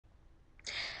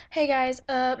Hey guys,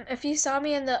 if you saw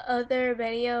me in the other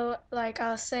video, like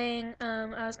I was saying,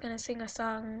 I was gonna sing a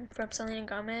song from Selena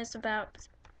Gomez about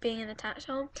being in a talent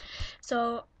show.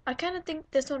 So I kind of think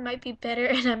this one might be better,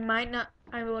 and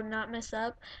I will not mess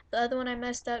up. The other one I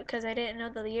messed up because I didn't know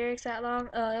the lyrics that long.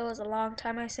 It was a long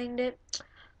time I sang it.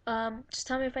 Just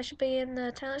tell me if I should be in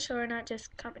the talent show or not.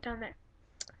 Just comment down there.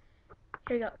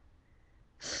 Here we go.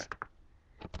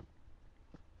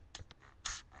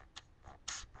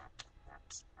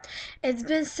 It's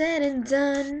been said and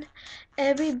done.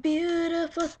 Every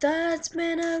beautiful thought's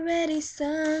been already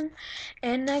sung.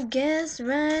 And I guess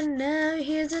right now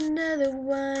here's another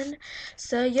one.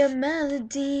 So your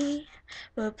melody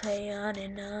will play on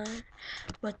and on.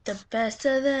 With the best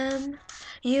of them,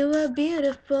 you are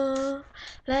beautiful.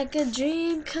 Like a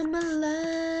dream come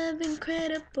alive,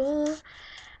 incredible.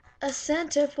 A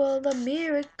center full of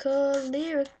miracle,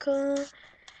 lyrical.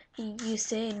 You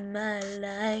saved my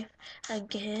life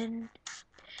again.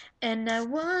 And I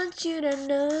want you to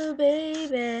know,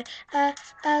 baby, I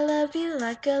love you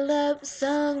like a love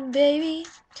song, baby.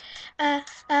 I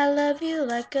love you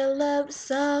like a love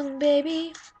song,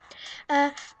 baby.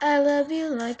 I love you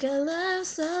like a love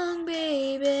song,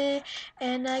 baby.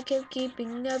 And I kept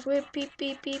keeping up with beep,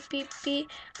 beep, beep, beep, beep.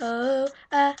 Oh,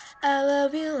 I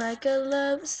love you like a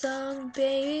love song,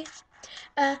 baby.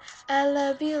 I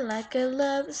love you like a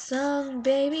love song,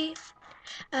 baby.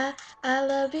 I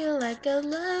love you like a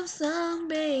love song,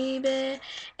 baby.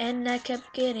 And I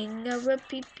kept getting a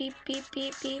repeat, beep, beep,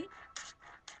 beep, beep.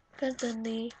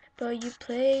 Constantly, but you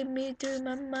played me through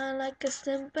my mind like a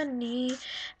symphony.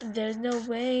 There's no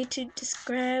way to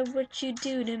describe what you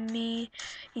do to me.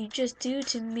 You just do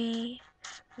to me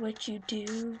what you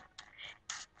do.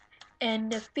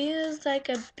 And it feels like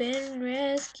I've been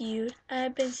rescued.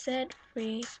 I've been set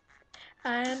free.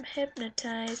 I am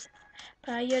hypnotized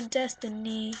by your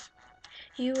destiny.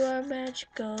 You are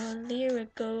magical,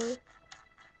 lyrical,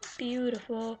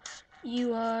 beautiful.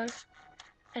 You are,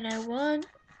 and I want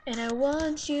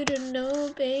you to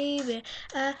know, baby.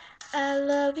 I I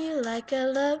love you like a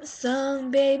love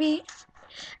song, baby.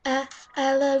 I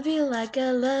I love you like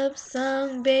a love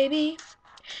song, baby.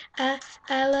 I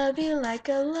I love you like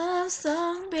a love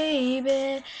song,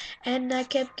 baby. And I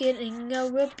kept getting a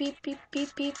repeat, beep,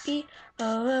 beep, beep, beep.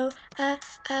 Oh,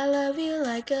 I love you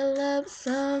like a love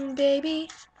song, baby.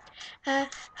 I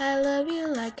love you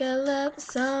like a love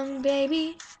song,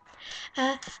 baby.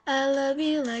 I love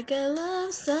you like a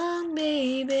love song,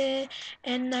 baby.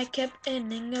 And I kept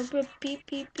ending up repeat,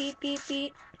 beep, beep, beep,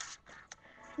 beep.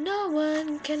 No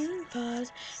one can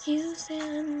pause. You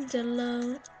stand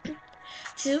alone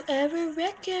to every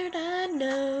record I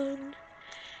know.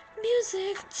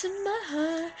 Music to my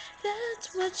heart,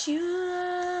 that's what you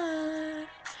are.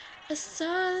 A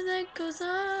song that goes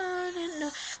on and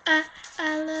on.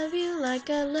 I love you like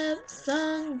a love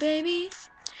song, baby.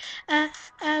 I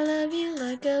love you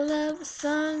like a love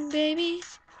song, baby.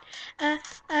 I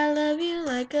I love you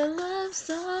like a love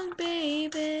song,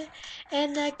 baby.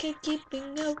 And I keep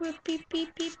keeping a repeat,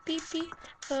 beep, beep, beep, beep.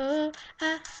 Oh,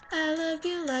 I love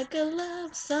you like a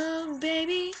love song,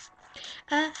 baby.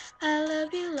 I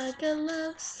love you like a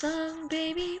love song,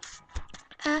 baby.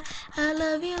 I I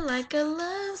love you like a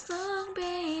love song,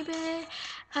 baby.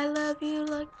 I love you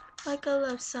like a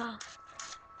love song.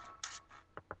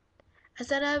 I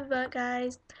said that, but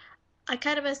guys, I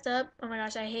kind of messed up. Oh my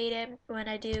gosh, I hate it when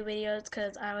I do videos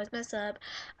because I always mess up.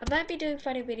 I might be doing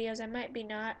funny videos, I might be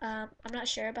not. I'm not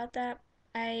sure about that.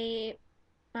 I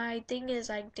My thing is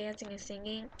like dancing and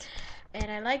singing,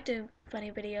 and I like doing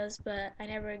funny videos, but I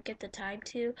never get the time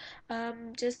to.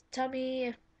 Just tell me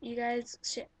if you guys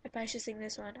if I should sing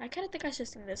this one. I kind of think I should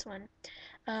sing this one.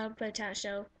 For the talent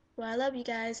show. Well, I love you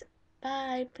guys.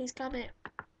 Bye. Please comment.